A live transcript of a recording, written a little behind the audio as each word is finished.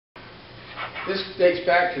This dates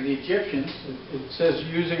back to the Egyptians. It says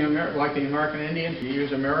using a mirror, like the American Indians, you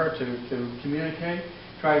use a mirror to communicate.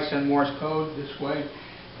 Try to send Morse code this way.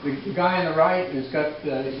 The guy on the right has got,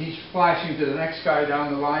 he's flashing to the next guy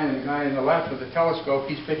down the line, and the guy on the left with the telescope,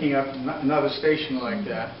 he's picking up another station like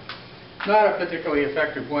that. Not a particularly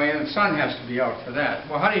effective way, and the sun has to be out for that.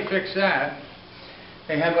 Well, how do you fix that?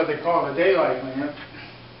 They had what they call a daylight lamp.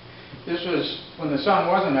 This was when the sun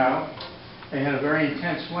wasn't out. They had a very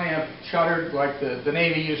intense lamp, shuttered like the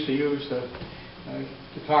Navy used to use to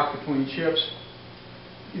talk between ships.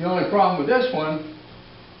 The only problem with this one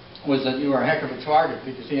was that you were a heck of a target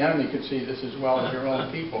because the enemy could see this as well as your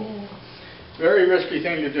own people. Very risky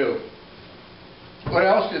thing to do. What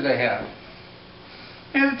else did they have?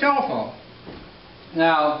 They had a telephone.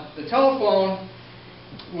 Now, the telephone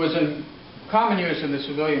was in common use in the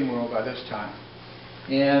civilian world by this time.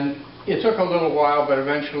 And it took a little while, but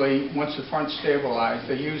eventually, once the front stabilized,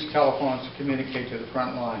 they used telephones to communicate to the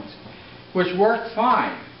front lines, which worked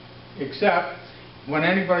fine, except when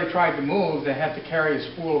anybody tried to move, they had to carry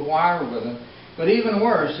a spool of wire with them. But even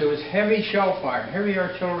worse, there was heavy shell fire, heavy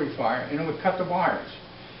artillery fire, and it would cut the wires.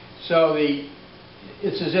 So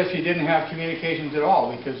it's as if you didn't have communications at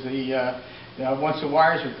all, because once the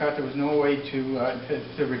wires were cut, there was no way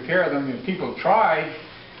to repair them. And people tried,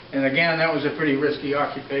 and again, that was a pretty risky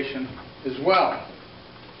occupation as well.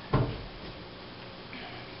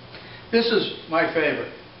 This is my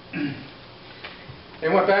favorite. They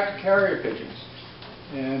went back to carrier pigeons.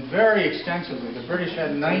 And very extensively. The British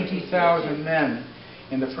had 90,000 men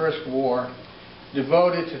in the First War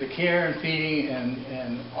devoted to the care and feeding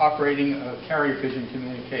and operating carrier pigeon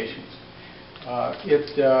communications.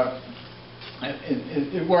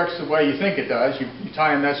 It works the way you think it does. You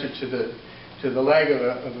tie a message to the leg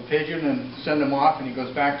of a pigeon and send him off, and he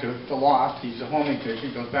goes back to the loft. He's a homing pigeon.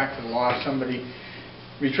 He goes back to the loft. Somebody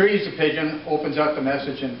retrieves the pigeon, opens up the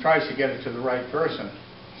message, and tries to get it to the right person.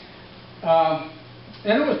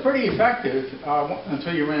 And it was pretty effective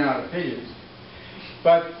until you ran out of pigeons.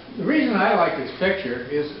 But the reason I like this picture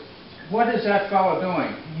is, what is that fellow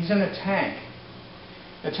doing? He's in a tank.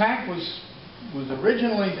 The tank was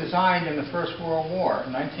originally designed in the First World War,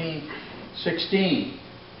 in 1916,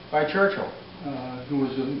 by Churchill, who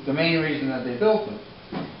was the main reason that they built them.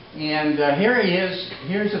 And here he is.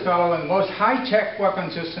 Here's the fellow in the most high-tech weapon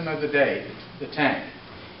system of the day, the tank,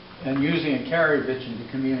 and using a carrier pigeon to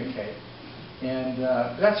communicate. And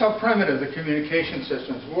that's how primitive the communication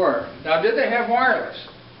systems were. Now, did they have wireless?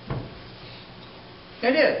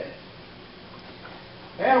 They did.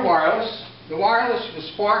 They had wireless. The wireless was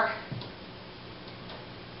spark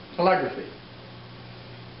telegraphy.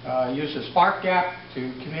 Used a spark gap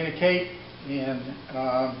to communicate, and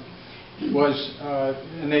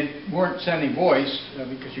and they weren't sending voice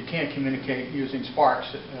because you can't communicate using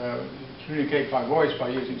sparks. Communicate by voice by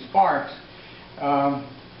using sparks.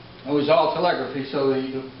 It was all telegraphy, so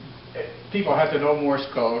the people had to know Morse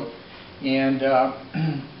code, and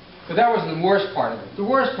but that was the worst part of it. The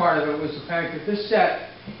worst part of it was the fact that this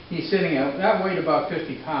set he's sitting at, that weighed about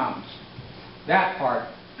 50 pounds. That part,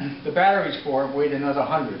 the batteries for it weighed another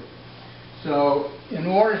 100. So in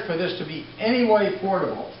order for this to be any way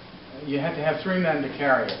portable, you had to have 3 men to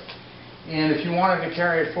carry it. And if you wanted to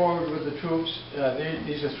carry it forward with the troops,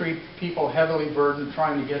 these are 3 people heavily burdened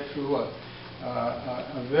trying to get through a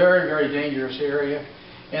very, very dangerous area,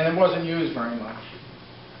 and it wasn't used very much.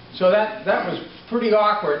 So that was pretty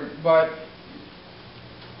awkward, but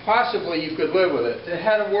possibly you could live with it. It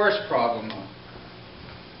had a worse problem, though.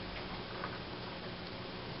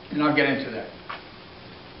 And I'll get into that.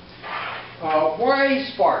 Why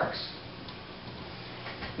sparks?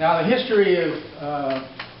 Now, the history of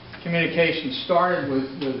communication started with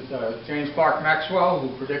James Clerk Maxwell, who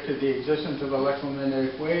predicted the existence of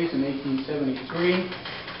electromagnetic waves in 1873,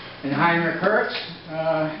 and Heinrich Hertz.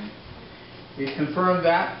 He confirmed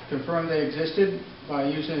they existed by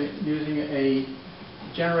using a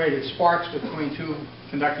generated sparks between 2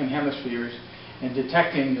 conducting hemispheres and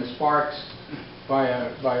detecting the sparks by a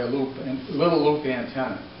little loop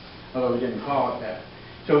antenna, although we didn't call it that.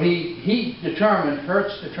 So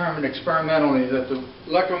Hertz determined experimentally that the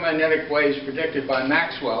electromagnetic waves predicted by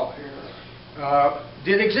Maxwell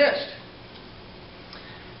did exist.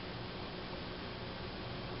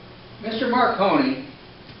 Mr. Marconi,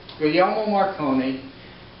 Guglielmo Marconi,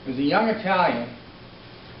 was a young Italian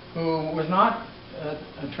who was not a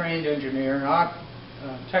trained engineer, not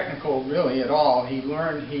technical really at all. He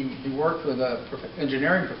worked with an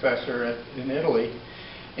engineering professor in Italy,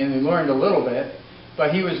 and he learned a little bit.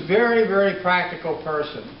 But he was a very, very practical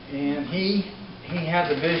person, and he had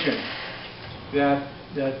the vision that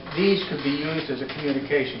that these could be used as a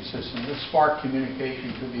communication system. The spark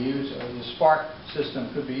communication could be used, or the spark system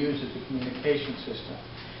could be used as a communication system.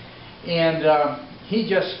 And he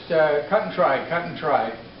just cut and tried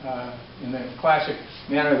in the classic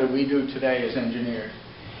manner that we do today as engineers.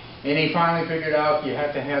 And he finally figured out you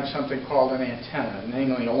had to have something called an antenna,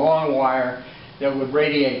 namely a long wire that would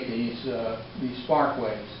radiate these spark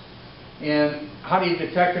waves. And how do you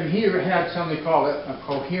detect them? He had something called a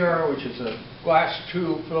coherer, which is a glass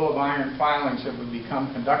tube full of iron filings that would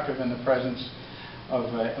become conductive in the presence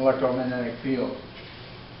of an electromagnetic field.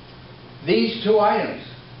 These two items,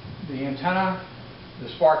 the antenna, the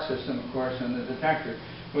spark system, of course, and the detector,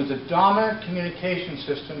 was the dominant communication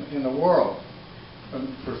system in the world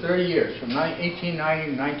for 30 years, from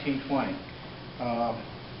 1890 to 1920.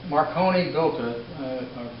 Marconi built a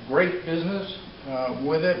great business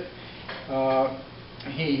with it.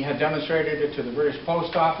 He had demonstrated it to the British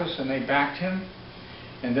Post Office, and they backed him.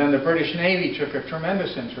 And then the British Navy took a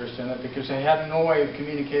tremendous interest in it because they had no way of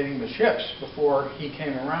communicating with ships before he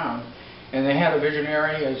came around. And they had a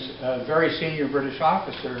visionary as a very senior British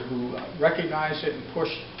officer who recognized it and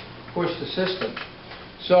pushed the system.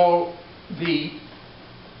 So the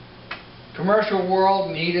commercial world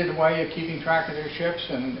needed a way of keeping track of their ships,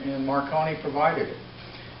 and Marconi provided it.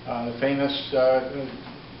 The famous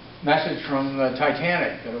message from the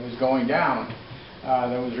Titanic that it was going down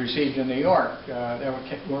that was received in New York that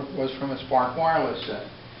was from a spark wireless set.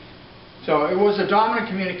 So it was a dominant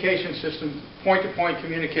communication system, point-to-point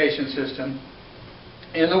communication system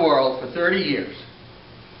in the world for 30 years.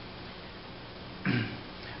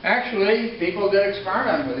 Actually, people did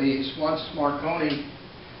experiment with these once Marconi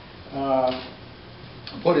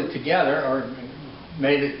put it together, or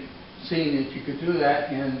made it seem that you could do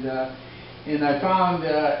that. And I found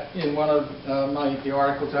in one of the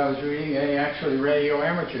articles I was reading, a actually radio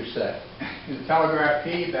amateur set. A telegraph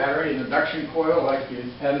key, battery, an induction coil like you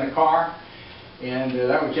had in a car, and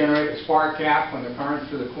that would generate a spark gap when the currents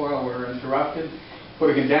through the coil were interrupted. Put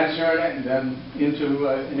a condenser in it and then into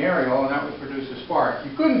an aerial, and that would produce a spark.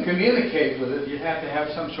 You couldn't communicate with it. You'd have to have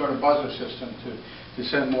some sort of buzzer system to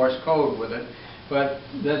send Morse code with it. But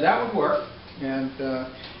that would work. And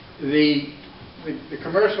the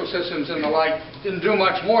commercial systems and the like didn't do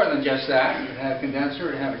much more than just that. It had a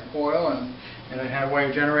condenser, it had a coil, and it had a way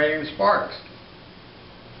of generating the sparks.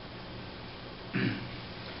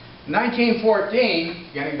 In 1914,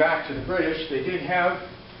 getting back to the British, they did have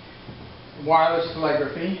wireless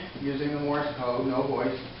telegraphy using the Morse code, no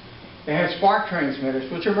voice. They had spark transmitters,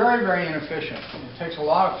 which are very, very inefficient. It takes a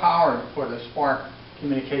lot of power to put a spark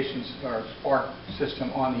communications or spark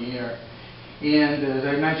system on the air. And as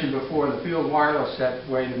I mentioned before, the field wireless set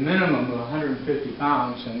weighed a minimum of 150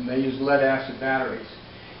 pounds, and they used lead-acid batteries.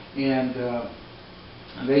 And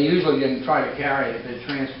they usually didn't try to carry it. They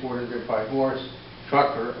transported it by horse,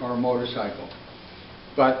 truck, or motorcycle.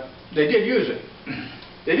 But they did use it.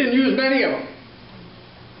 They didn't use many of them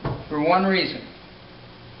for one reason: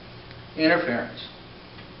 interference.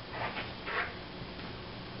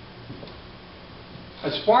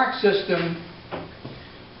 A spark system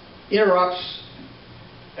interrupts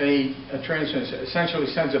a transmission, essentially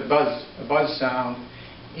sends a buzz sound,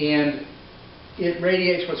 and it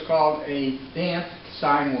radiates what's called a damped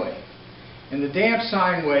sine wave. And the damped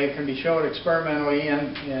sine wave can be shown experimentally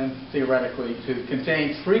and theoretically to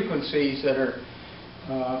contain frequencies that are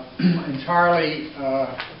entirely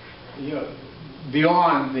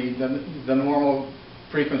beyond the normal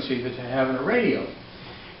frequency that you have in a radio.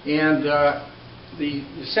 And the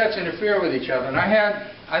sets interfere with each other. And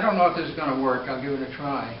I don't know if this is going to work. I'll give it a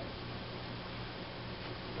try.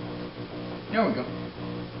 There we go.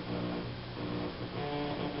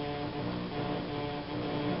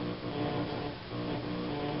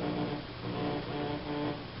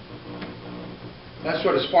 That's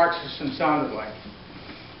what a spark system sounded like.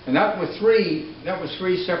 And that was three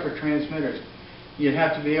separate transmitters. You'd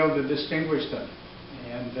have to be able to distinguish them,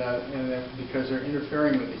 and because they're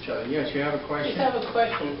interfering with each other. Yes, you have a question? I just have a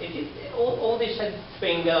question. All this had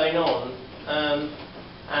been going on,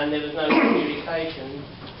 and there was no communication.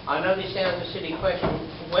 I know this sounds a silly question.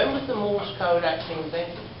 When was the Morse code actually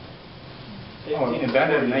invented? Oh,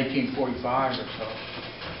 invented in 1845 or so.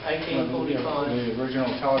 1845. The original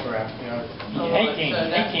telegraph, yeah. Oh, right, 18,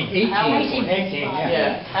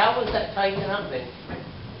 yeah. How was that taken up then?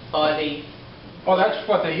 By the... Oh, that's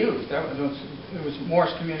what they used. It was Morse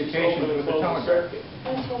communication with the telegraph.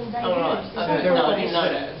 Oh, right. Okay. No, I didn't know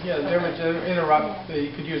that. Yeah, they would interrupt. You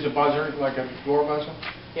could use a buzzer, like a door buzzer.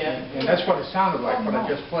 Yeah. And that's what it sounded like, what I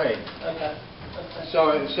just played. Okay. So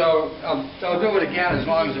I'll do it again as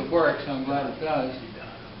long as it works. I'm glad it does.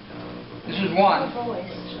 This is one. No,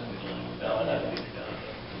 I know.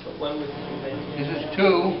 But when was it invented? This is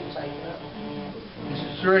two. This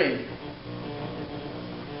is three.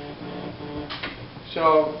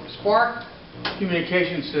 So spark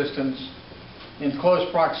communication systems in close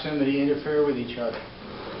proximity interfere with each other.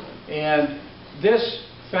 And this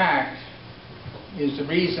fact is the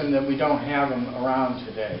reason that we don't have them around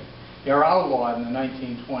today. They were outlawed in the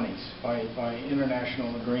 1920s by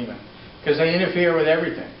international agreement because they interfere with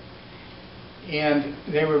everything. And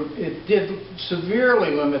it did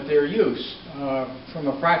severely limit their use. From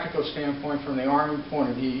a practical standpoint, from the Army point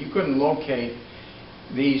of view, you couldn't locate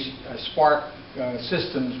these spark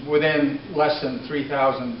systems within less than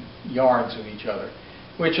 3,000 yards of each other,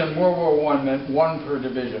 which in World War I meant one per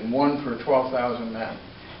division, one per 12,000 men.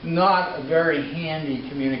 Not a very handy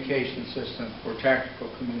communication system for tactical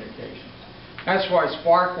communications. That's why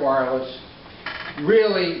spark wireless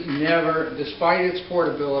really never, despite its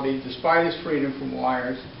portability, despite its freedom from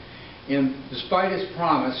wires, and despite its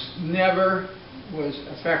promise, never was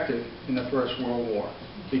effective in the First World War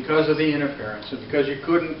because of the interference and because you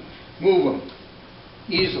couldn't move them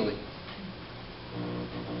easily.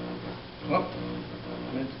 Oh,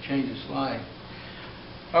 I meant to change the slide.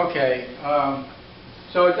 Okay,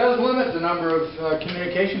 so it does limit the number of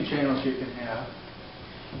communication channels you can have.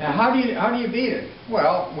 Now, how do you beat it?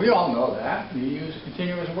 Well, we all know that. You use a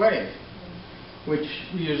continuous wave, which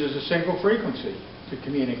uses a single frequency to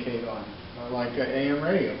communicate on, like AM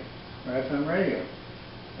radio or FM radio.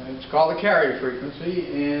 It's called the carrier frequency,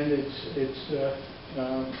 and it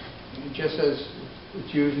just says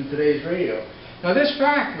it's used in today's radio. Now, this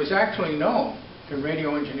fact was actually known to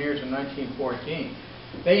radio engineers in 1914.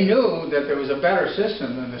 They knew that there was a better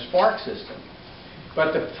system than the spark system.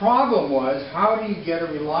 But the problem was, how do you get a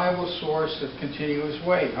reliable source of continuous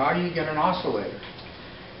wave? How do you get an oscillator?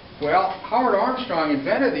 Well, Howard Armstrong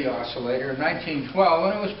invented the oscillator in 1912,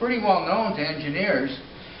 and it was pretty well known to engineers.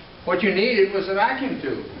 What you needed was a vacuum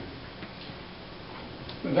tube.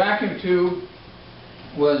 The vacuum tube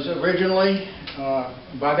was originally,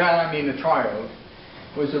 by that I mean the triode,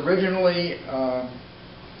 was originally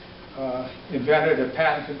invented and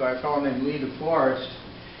patented by a fellow named Lee de Forest.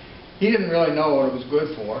 He didn't really know what it was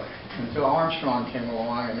good for until Armstrong came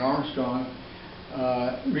along, and Armstrong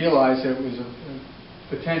realized that it was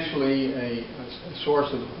potentially a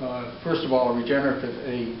source of, first of all, a regenerative,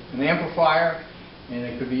 an amplifier, and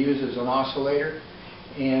it could be used as an oscillator,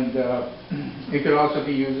 and it could also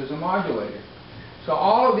be used as a modulator. So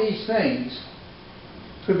all of these things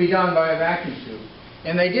could be done by a vacuum tube.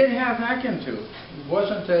 And they did have vacuum tubes. It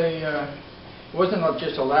wasn't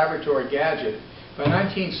just a laboratory gadget. By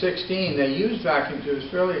 1916, they used vacuum tubes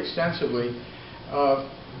fairly extensively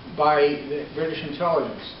by the British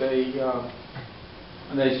intelligence. They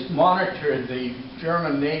monitored the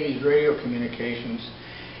German Navy's radio communications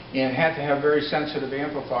and had to have very sensitive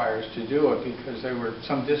amplifiers to do it because they were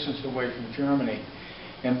some distance away from Germany.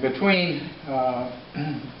 And between,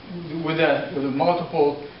 with the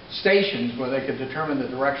multiple stations where they could determine the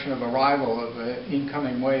direction of arrival of an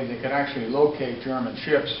incoming wave, they could actually locate German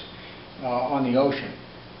ships on the ocean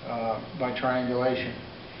by triangulation.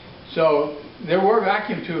 So there were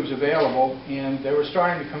vacuum tubes available, and they were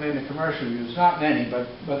starting to come into commercial use. Not many, but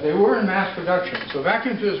they were in mass production. So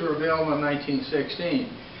vacuum tubes were available in 1916.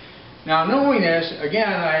 Now, knowing this, again,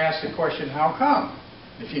 I asked the question, how come?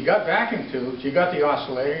 If you got vacuum tubes, you got the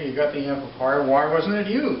oscillator, you got the amplifier, why wasn't it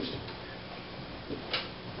used?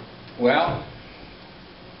 Well,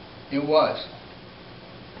 it was.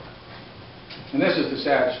 And this is the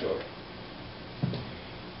sad story.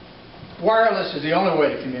 Wireless is the only way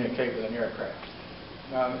to communicate with an aircraft.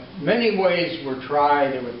 Many ways were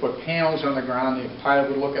tried. They would put panels on the ground. The pilot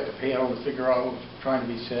would look at the panel to figure out what was trying to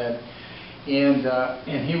be said. And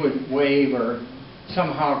he would wave or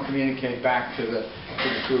somehow communicate back to the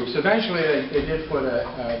troops. Eventually, they did put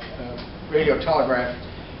a radio telegraph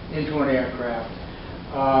into an aircraft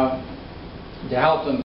to help them